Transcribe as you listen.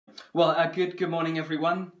Well, good morning,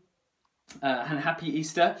 everyone, and happy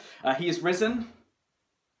Easter. He is risen.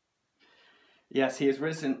 Yes, he is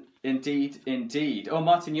risen. Indeed, indeed. Oh,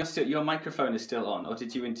 Martin, your microphone is still on, or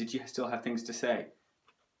did you still have things to say?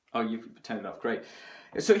 Oh, you've turned it off. Great.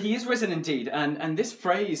 So he is risen indeed, and this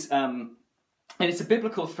phrase. And it's a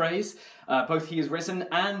biblical phrase. Both he is risen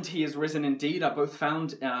and he is risen indeed are both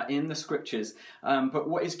found in the scriptures. But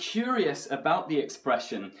what is curious about the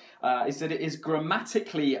expression is that it is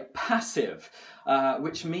grammatically passive,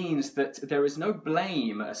 which means that there is no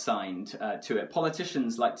blame assigned to it.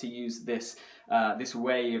 Politicians like to use this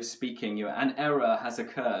way of speaking. An error has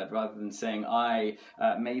occurred, rather than saying I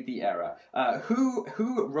made the error.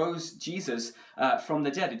 Who rose Jesus from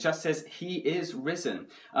the dead? It just says he is risen.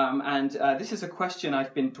 And this is a question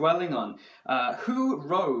I've been dwelling on. Who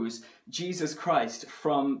rose Jesus Christ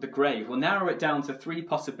from the grave? We'll narrow it down to three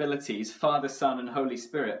possibilities: Father, Son, and Holy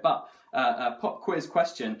Spirit. But a pop quiz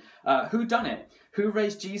question: who done it? Who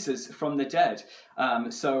raised Jesus from the dead?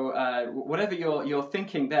 So whatever you're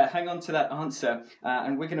thinking there, hang on to that answer,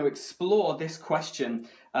 and we're going to explore this question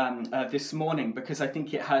this morning, because I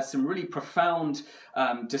think it has some really profound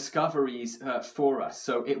discoveries for us.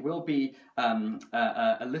 So it will be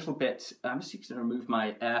a little bit. I'm just going to remove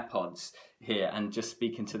my AirPods here and just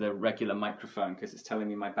speak into the regular microphone because it's telling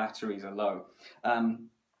me my batteries are low.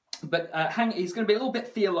 But he's going to be a little bit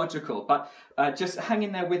theological, but just hang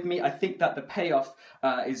in there with me. I think that the payoff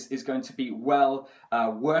is going to be well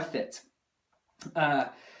worth it.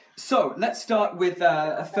 So let's start with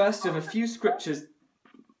a first of a few scriptures.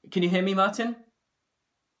 Can you hear me, Martin?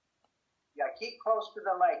 Yeah, keep close to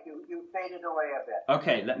the mic. You faded away a bit.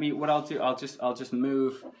 Okay, what I'll do, I'll just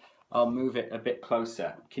move. I'll move it a bit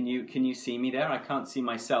closer. Can you see me there? I can't see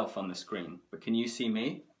myself on the screen, but can you see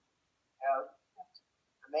me?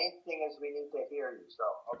 The main thing is we need to hear you. So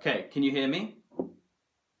okay, can you hear me?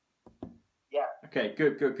 Yeah. Okay,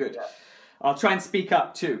 good. Yeah. I'll try and speak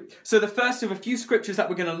up too. So the first of a few scriptures that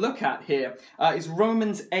we're going to look at here is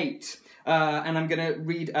Romans 8, and I'm going to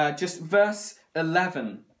read just verse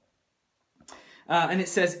 11. And it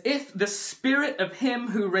says, "If the spirit of him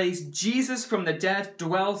who raised Jesus from the dead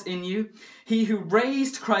dwells in you, he who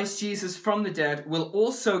raised Christ Jesus from the dead will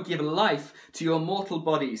also give life to your mortal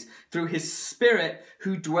bodies through his spirit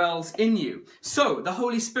who dwells in you." So the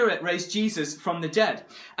Holy Spirit raised Jesus from the dead.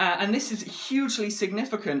 And this is hugely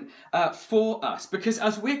significant for us, because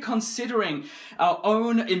as we're considering our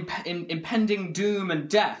own impending doom and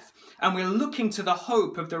death, and we're looking to the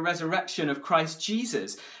hope of the resurrection of Christ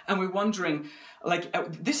Jesus, and we're wondering,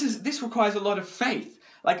 this requires a lot of faith.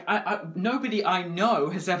 Nobody I know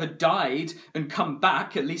has ever died and come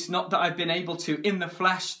back, at least not that I've been able to, in the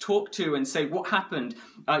flesh, talk to and say, what happened?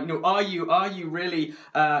 Are you really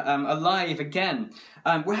alive again?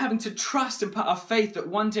 We're having to trust and put our faith that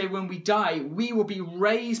one day when we die, we will be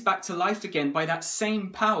raised back to life again by that same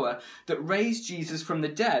power that raised Jesus from the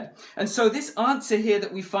dead. And so this answer here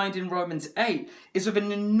that we find in Romans 8 is of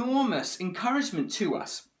an enormous encouragement to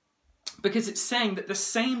us, because it's saying that the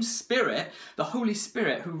same Spirit, the Holy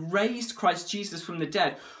Spirit, who raised Christ Jesus from the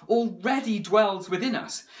dead, already dwells within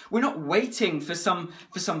us. We're not waiting for some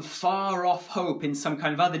far-off hope in some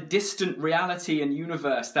kind of other distant reality and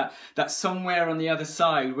universe that somewhere on the other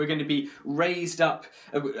side we're going to be raised up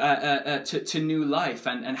to new life.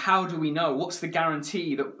 And how do we know? What's the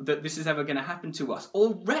guarantee that this is ever going to happen to us?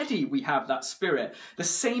 Already we have that Spirit, the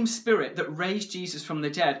same Spirit that raised Jesus from the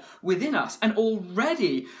dead within us. And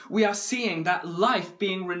already we are seeing that life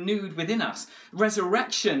being renewed within us.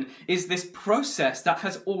 Resurrection is this process that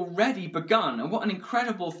has already begun. And what an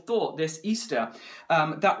incredible thought this Easter,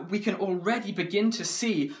 that we can already begin to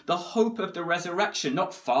see the hope of the resurrection,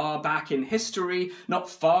 not far back in history, not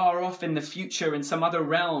far off in the future in some other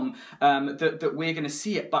realm that we're going to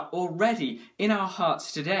see it, but already in our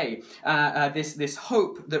hearts today, this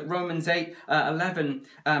hope that Romans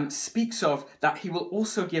 8:11 speaks of, that he will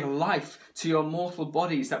also give life to your mortal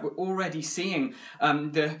bodies, that we're already seeing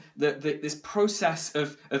this process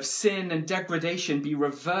of sin and degradation be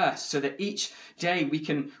reversed, so that each day we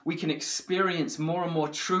can experience more and more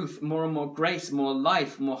truth, more and more grace, more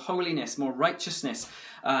life, more holiness, more righteousness.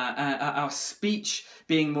 Our speech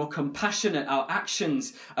being more compassionate, our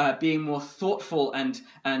actions being more thoughtful and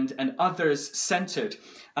others centered.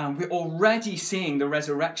 We're already seeing the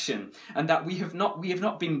resurrection, and that we have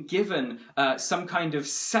not been given some kind of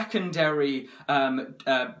secondary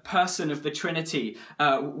person of the Trinity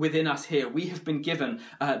within us here. We have been given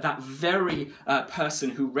that very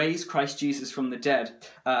person who raised Christ Jesus from the dead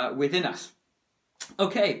within us.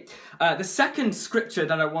 Okay, the second scripture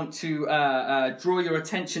that I want to draw your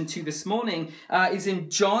attention to this morning is in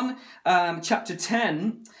John chapter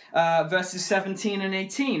 10, verses 17 and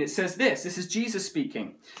 18. It says this is Jesus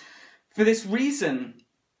speaking. For this reason,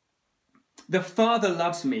 the Father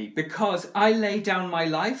loves me, because I lay down my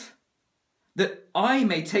life, that I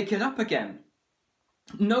may take it up again.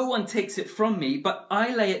 No one takes it from me, but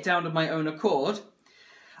I lay it down of my own accord.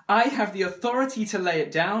 I have the authority to lay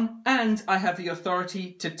it down, and I have the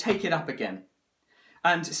authority to take it up again.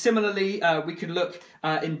 And similarly, we could look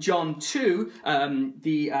in John 2,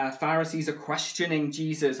 the Pharisees are questioning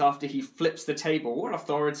Jesus after he flips the table. What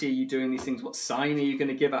authority are you doing these things? What sign are you going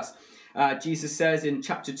to give us? Jesus says in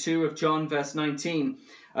chapter 2 of John, verse 19,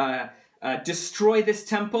 destroy this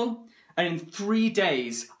temple, and in 3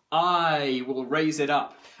 days I will raise it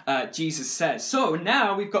up, Jesus says. So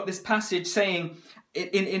now we've got this passage saying,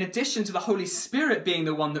 in addition to the Holy Spirit being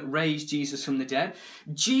the one that raised Jesus from the dead,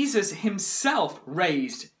 Jesus himself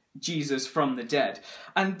raised Jesus from the dead.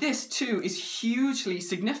 And this too is hugely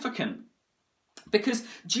significant, because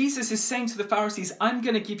Jesus is saying to the Pharisees, I'm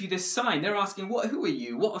going to give you this sign. They're asking, who are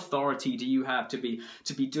you? What authority do you have to be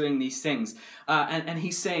doing these things? And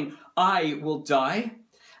he's saying, I will die,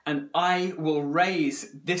 and I will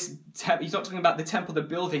raise this temple. He's not talking about the temple, the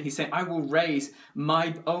building. He's saying, I will raise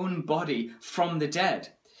my own body from the dead.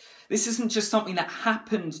 This isn't just something that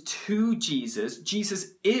happened to Jesus.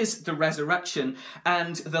 Jesus is the resurrection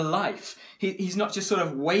and the life. He's not just sort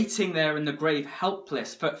of waiting there in the grave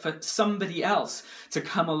helpless for somebody else to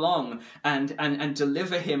come along and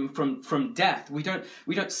deliver him from death. We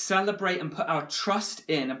don't celebrate and put our trust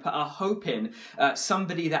in and put our hope in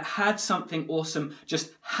somebody that had something awesome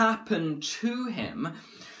just happen to him.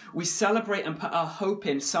 We celebrate and put our hope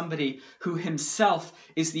in somebody who himself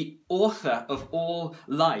is the author of all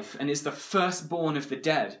life and is the firstborn of the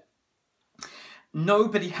dead.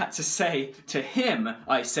 Nobody had to say to him,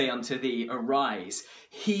 I say unto thee, arise.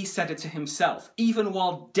 He said it to himself. Even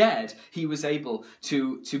while dead, he was able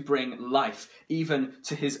to bring life, even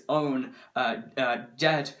to his own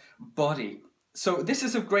dead body. So this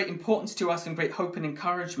is of great importance to us and great hope and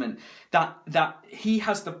encouragement that he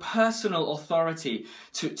has the personal authority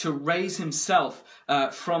to raise himself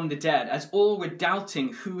from the dead. As all were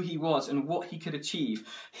doubting who he was and what he could achieve,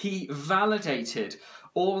 he validated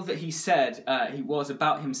all that he said he was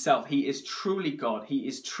about himself. He is truly God. He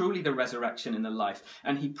is truly the resurrection and the life.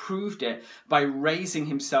 And he proved it by raising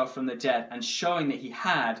himself from the dead and showing that he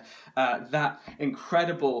had that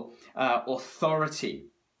incredible authority.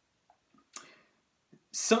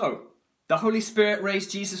 So, the Holy Spirit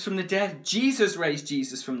raised Jesus from the dead. Jesus raised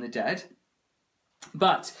Jesus from the dead.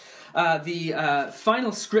 But the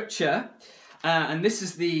final scripture, and this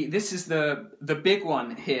is the big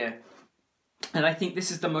one here, and I think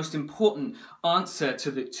this is the most important answer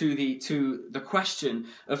to the question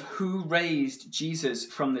of who raised Jesus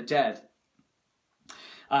from the dead,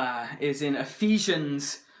 is in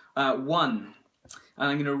Ephesians 1, and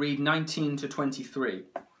I'm going to read 19 to 23.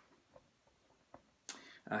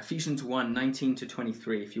 Ephesians 1, 19 to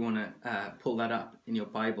 23, if you want to pull that up in your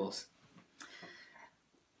Bibles.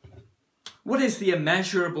 What is the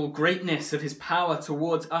immeasurable greatness of his power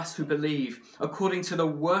towards us who believe, according to the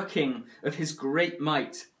working of his great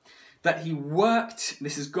might, that he worked,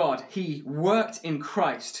 this is God, he worked in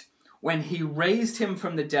Christ when he raised him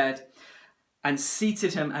from the dead and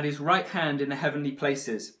seated him at his right hand in the heavenly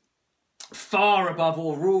places, far above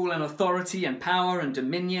all rule and authority and power and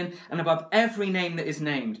dominion, and above every name that is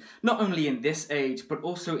named, not only in this age, but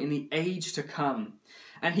also in the age to come.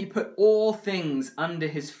 And he put all things under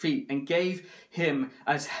his feet and gave him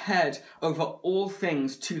as head over all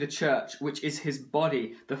things to the church, which is his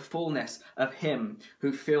body, the fullness of him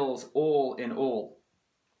who fills all in all.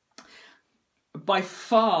 By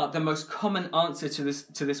far the most common answer to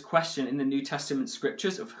this question in the New Testament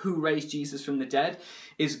scriptures of who raised Jesus from the dead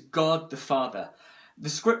is God the Father. The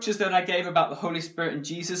scriptures that I gave about the Holy Spirit and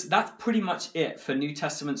Jesus, that's pretty much it for New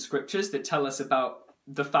Testament scriptures that tell us about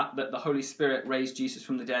the fact that the Holy Spirit raised Jesus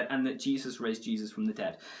from the dead and that Jesus raised Jesus from the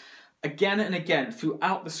dead. Again and again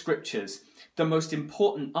throughout the scriptures, the most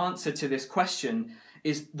important answer to this question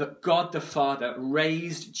is that God the Father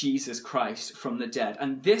raised Jesus Christ from the dead.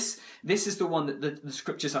 And this is the one that the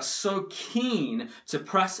scriptures are so keen to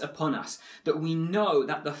press upon us, that we know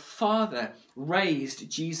that the Father raised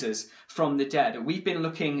Jesus from the dead. We've been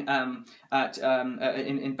looking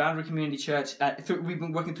in Boundary Community Church, we've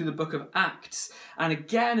been working through the book of Acts, and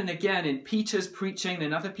again in Peter's preaching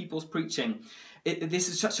and other people's preaching, this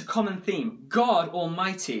is such a common theme. God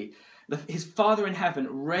Almighty, his Father in heaven,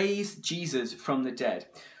 raised Jesus from the dead.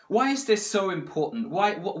 Why is this so important?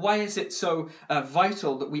 Why is it so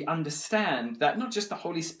vital that we understand that not just the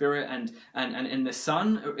Holy Spirit and the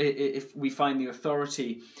Son, if we find the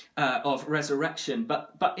authority of resurrection,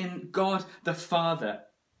 but in God the Father?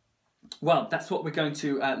 Well, that's what we're going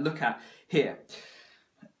to look at here.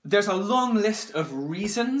 There's a long list of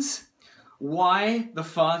reasons why the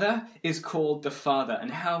Father is called the Father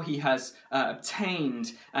and how he has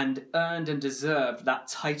obtained and earned and deserved that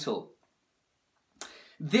title.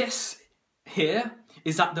 This here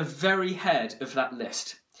is at the very head of that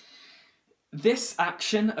list. This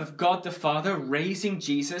action of God the Father raising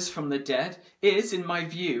Jesus from the dead is, in my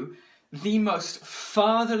view, the most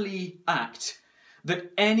fatherly act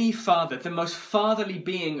that any father, the most fatherly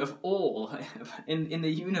being of all in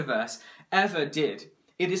the universe, ever did.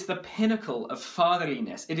 It is the pinnacle of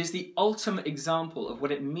fatherliness. It is the ultimate example of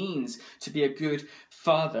what it means to be a good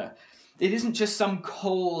father. It isn't just some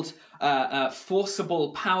cold,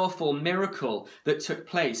 forcible, powerful miracle that took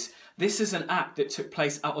place. This is an act that took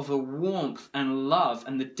place out of a warmth and love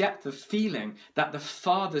and the depth of feeling that the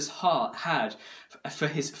Father's heart had for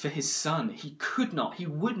his Son. He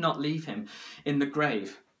would not leave him in the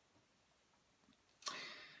grave.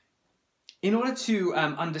 In order to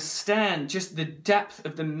understand just the depth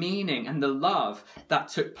of the meaning and the love that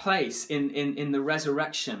took place in the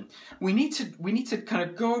resurrection, we need to kind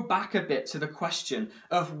of go back a bit to the question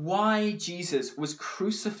of why Jesus was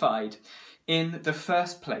crucified in the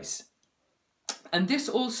first place. And this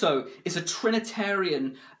also is a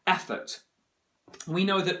Trinitarian effort. We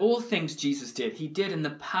know that all things Jesus did, he did in the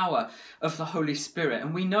power of the Holy Spirit.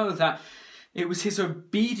 And we know that it was his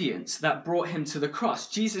obedience that brought him to the cross.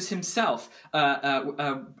 Jesus himself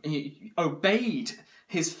obeyed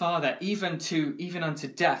his Father even unto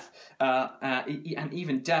death, and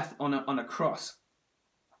even death on a cross.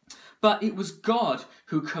 But it was God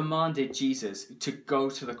who commanded Jesus to go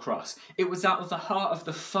to the cross. It was out of the heart of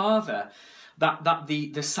the Father that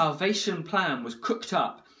the salvation plan was cooked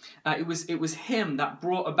up. It was him that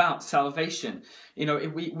brought about salvation. You know,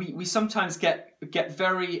 we sometimes get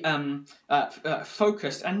very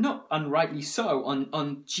focused, and not unrightly so,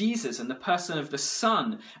 on Jesus and the person of the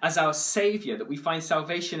Son as our Saviour, that we find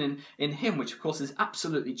salvation in him, which of course is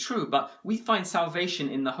absolutely true, but we find salvation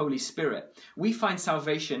in the Holy Spirit. We find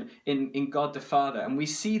salvation in God the Father, and we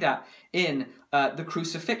see that in the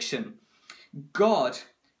crucifixion. God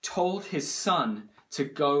told his Son to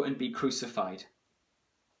go and be crucified.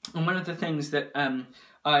 And one of the things that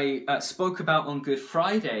I spoke about on Good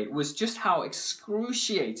Friday was just how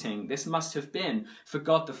excruciating this must have been for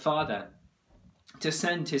God the Father to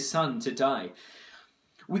send his Son to die.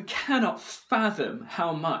 We cannot fathom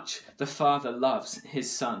how much the Father loves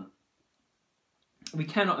his Son. We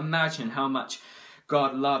cannot imagine how much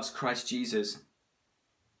God loves Christ Jesus.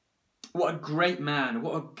 What a great man,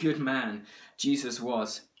 what a good man Jesus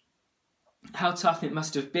was. How tough it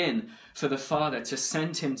must have been for the Father to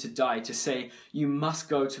send him to die, to say, you must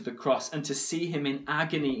go to the cross, and to see him in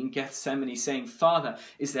agony in Gethsemane saying, Father,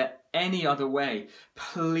 is there any other way?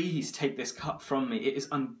 Please take this cup from me. It is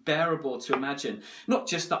unbearable to imagine. Not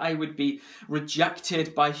just that I would be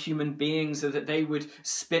rejected by human beings, or that they would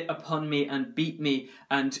spit upon me and beat me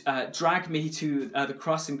and drag me to the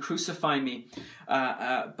cross and crucify me,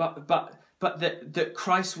 but that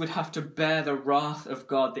Christ would have to bear the wrath of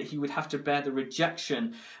God, that he would have to bear the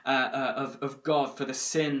rejection of God for the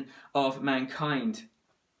sin of mankind.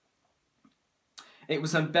 It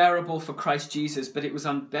was unbearable for Christ Jesus, but it was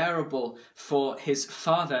unbearable for his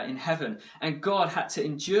Father in heaven. And God had to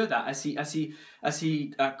endure that as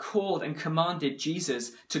he called and commanded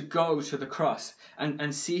Jesus to go to the cross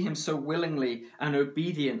and see him so willingly and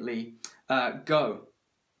obediently go.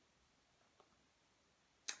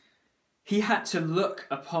 He had to look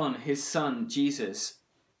upon his Son, Jesus,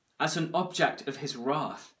 as an object of his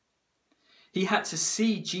wrath. He had to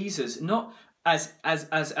see Jesus not as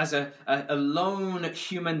a lone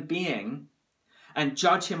human being and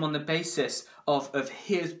judge him on the basis of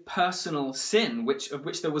his personal sin, of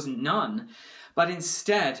which there was none, but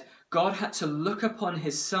instead God had to look upon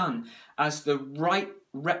his Son as the right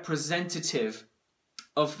representative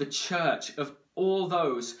of the church, of all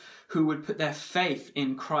those who would put their faith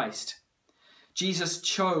in Christ. Jesus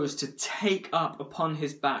chose to take up upon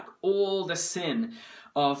his back all the sin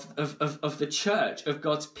of the church, of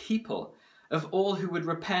God's people, of all who would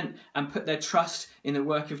repent and put their trust in the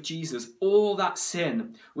work of Jesus. All that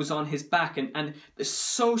sin was on his back. And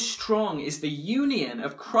so strong is the union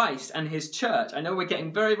of Christ and his church. I know we're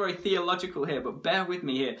getting very, very theological here, but bear with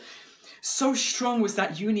me here. So strong was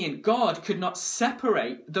that union, God could not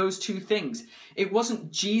separate those two things. It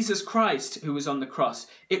wasn't Jesus Christ who was on the cross.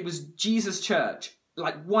 It was Jesus' church.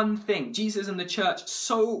 like one thing. Jesus and the church,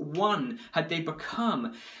 so one had they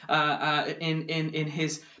become in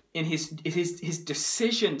his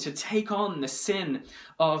decision to take on the sin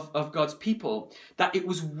of God's people, that it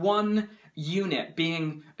was one unit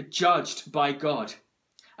being judged by God.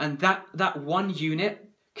 And that one unit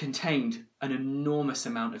contained an enormous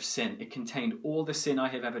amount of sin. It contained all the sin I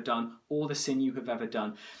have ever done, all the sin you have ever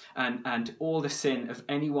done, and all the sin of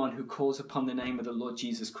anyone who calls upon the name of the Lord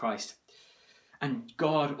Jesus Christ. And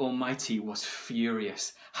God Almighty was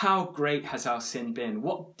furious. How great has our sin been?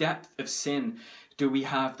 What depth of sin do we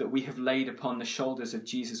have that we have laid upon the shoulders of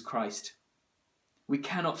Jesus Christ? We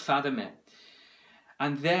cannot fathom it.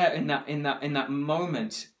 And there in that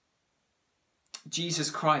moment, Jesus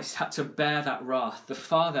Christ had to bear that wrath. The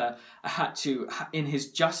Father had to, in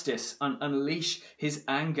his justice, unleash his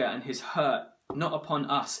anger and his hurt, not upon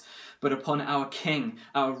us, but upon our King,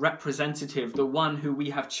 our representative, the one who we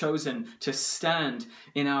have chosen to stand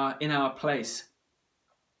in our place.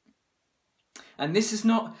 And this is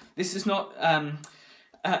not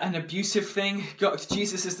an abusive thing.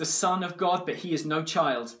 Jesus is the Son of God, but he is no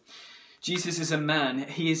child. Jesus is a man.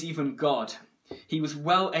 He is even God. He was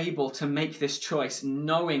well able to make this choice,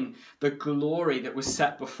 knowing the glory that was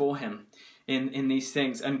set before him in these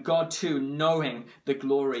things. And God too, knowing the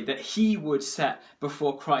glory that he would set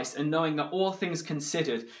before Christ, and knowing that all things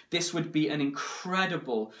considered, this would be an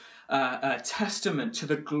incredible testament to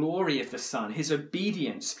the glory of the Son. His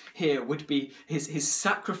obedience here would be, his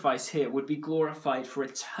sacrifice here would be glorified for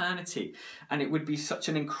eternity. And it would be such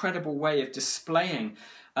an incredible way of displaying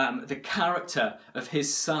the character of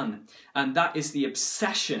his Son. And that is the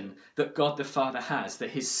obsession that God the Father has,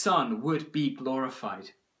 that his Son would be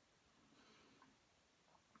glorified.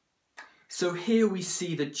 So here we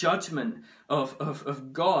see the judgment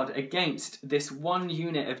of God against this one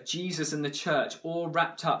unit of Jesus and the church, all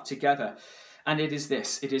wrapped up together. And it is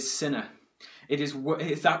this, it is sinner. It is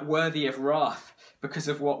that worthy of wrath because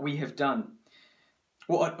of what we have done.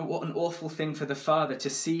 What an awful thing for the Father to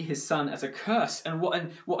see his Son as a curse. And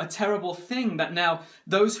what a terrible thing that now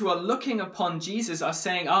those who are looking upon Jesus are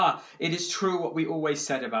saying, it is true what we always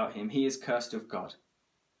said about him. He is cursed of God.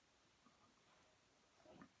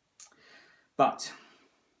 But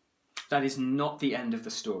that is not the end of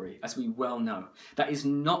the story, as we well know. That is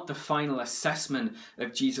not the final assessment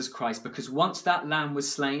of Jesus Christ, because once that lamb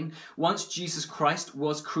was slain, once Jesus Christ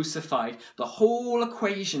was crucified, the whole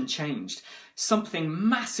equation changed. Something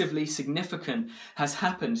massively significant has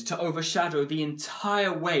happened to overshadow the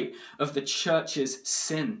entire weight of the church's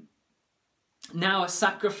sin. Now a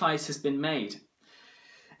sacrifice has been made.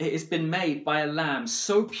 It has been made by a lamb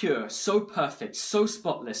so pure, so perfect, so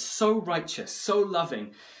spotless, so righteous, so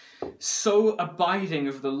loving, so abiding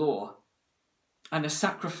of the law, and a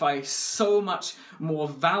sacrifice so much more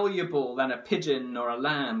valuable than a pigeon or a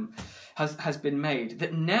lamb has been made,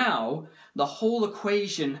 that now the whole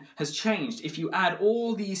equation has changed. If you add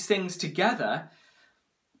all these things together,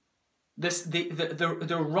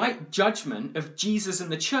 the right judgment of Jesus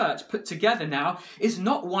and the church put together now is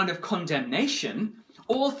not one of condemnation.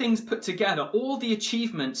 All things put together, all the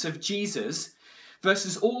achievements of Jesus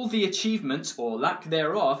versus all the achievements, or lack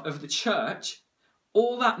thereof, of the church,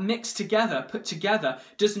 all that mixed together, put together,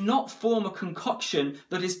 does not form a concoction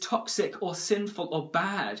that is toxic or sinful or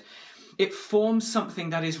bad. It forms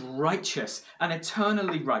something that is righteous and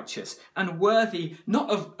eternally righteous and worthy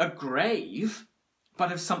not of a grave,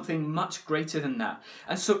 but of something much greater than that.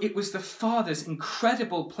 And so it was the Father's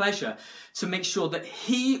incredible pleasure to make sure that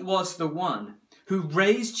he was the one who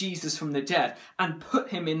raised Jesus from the dead and put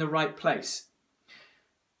him in the right place.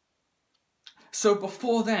 So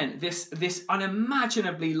before then, this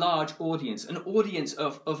unimaginably large audience, an audience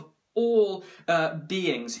of all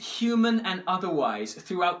beings, human and otherwise,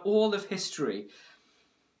 throughout all of history,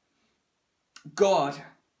 God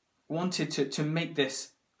wanted to make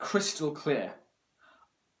this crystal clear.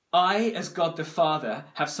 I, as God the Father,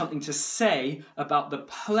 have something to say about the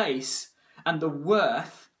place and the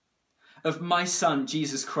worth of my Son,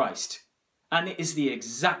 Jesus Christ. And it is the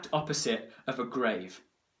exact opposite of a grave.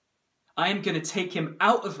 I am going to take him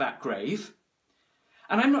out of that grave,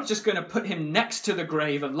 and I'm not just going to put him next to the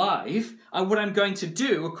grave alive. What I'm going to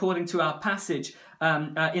do, according to our passage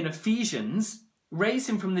in Ephesians, raise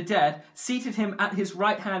him from the dead, seated him at his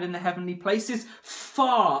right hand in the heavenly places,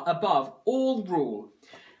 far above all rule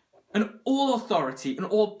and all authority and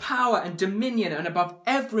all power and dominion, and above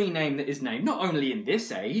every name that is named, not only in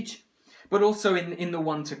this age, but also in the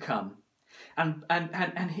one to come.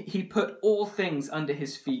 And he put all things under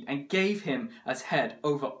his feet and gave him as head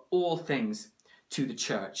over all things to the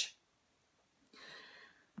church.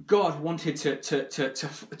 God wanted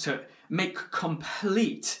to make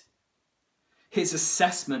complete his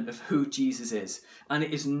assessment of who Jesus is. And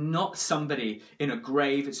it is not somebody in a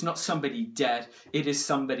grave, it's not somebody dead, it is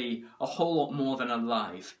somebody a whole lot more than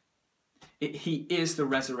alive. He is the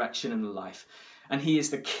resurrection and the life. And he is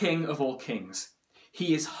the King of all kings.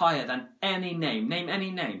 He is higher than any name. Name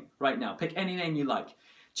any name right now. Pick any name you like.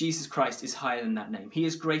 Jesus Christ is higher than that name. He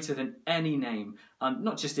is greater than any name,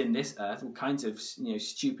 not just in this earth, all kinds of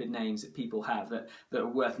stupid names that people have that are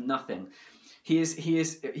worth nothing. He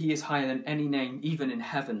is higher than any name, even in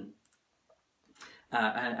heaven,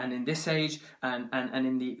 and in this age, and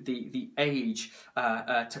in the age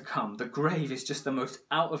to come. The grave is just the most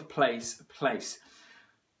out of place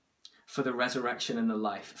for the resurrection and the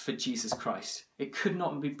life, for Jesus Christ. It could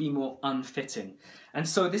not be more unfitting. And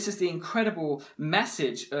so this is the incredible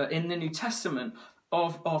message in the New Testament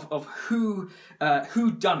of who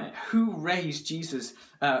done it, who raised Jesus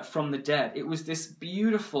from the dead. It was this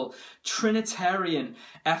beautiful Trinitarian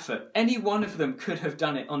effort. Any one of them could have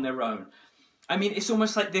done it on their own. I mean, it's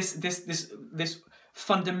almost like this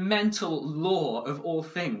fundamental law of all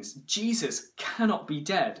things. Jesus cannot be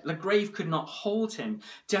dead. The grave could not hold him.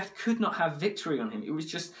 Death could not have victory on him. It was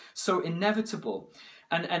just so inevitable.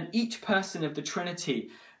 And each person of the Trinity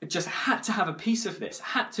just had to have a piece of this,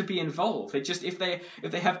 had to be involved. If they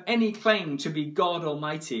have any claim to be God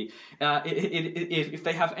Almighty, if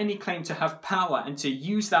they have any claim to have power and to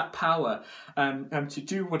use that power to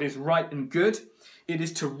do what is right and good, it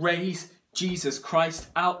is to raise Jesus Christ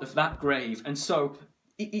out of that grave. And so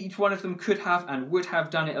each one of them could have and would have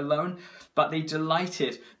done it alone, but they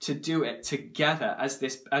delighted to do it together as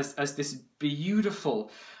this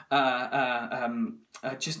beautiful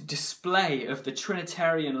just display of the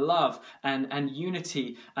Trinitarian love and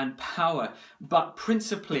unity and power. But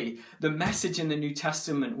principally, the message in the New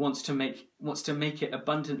Testament wants to make it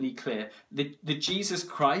abundantly clear. The Jesus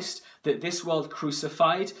Christ that this world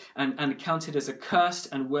crucified and counted as accursed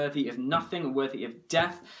and worthy of nothing and worthy of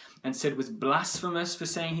death, and said was blasphemous for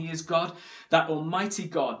saying he is God, that Almighty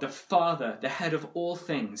God, the Father, the head of all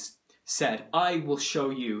things, said, I will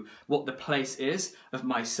show you what the place is of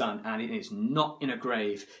my Son, and it is not in a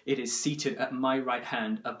grave. It is seated at my right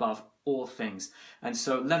hand above all things. And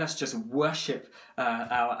so let us just worship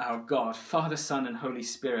our God, Father, Son, and Holy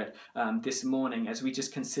Spirit this morning as we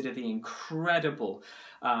just consider the incredible,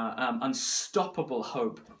 unstoppable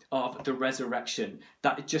hope of the resurrection.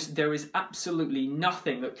 There is absolutely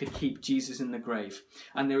nothing that could keep Jesus in the grave.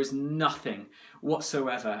 And there is nothing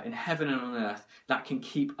whatsoever in heaven and on earth that can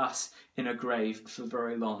keep us in a grave for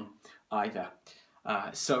very long either.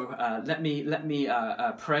 So let me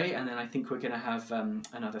pray, and then I think we're going to have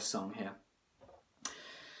another song here.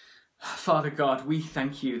 Father God, we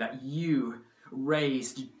thank you that you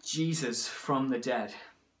raised Jesus from the dead.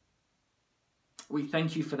 We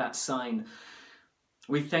thank you for that sign.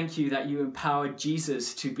 We thank you that you empowered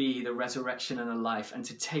Jesus to be the resurrection and the life and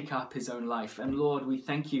to take up his own life. And Lord, we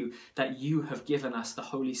thank you that you have given us the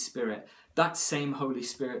Holy Spirit, that same Holy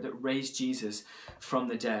Spirit that raised Jesus from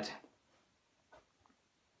the dead.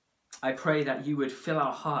 I pray that you would fill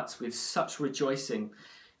our hearts with such rejoicing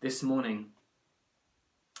this morning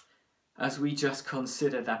as we just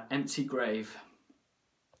consider that empty grave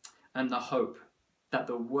and the hope that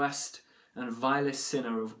the worst and vilest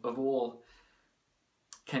sinner of all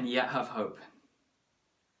can yet have hope.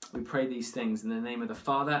 We pray these things in the name of the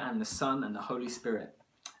Father and the Son and the Holy Spirit.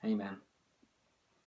 Amen.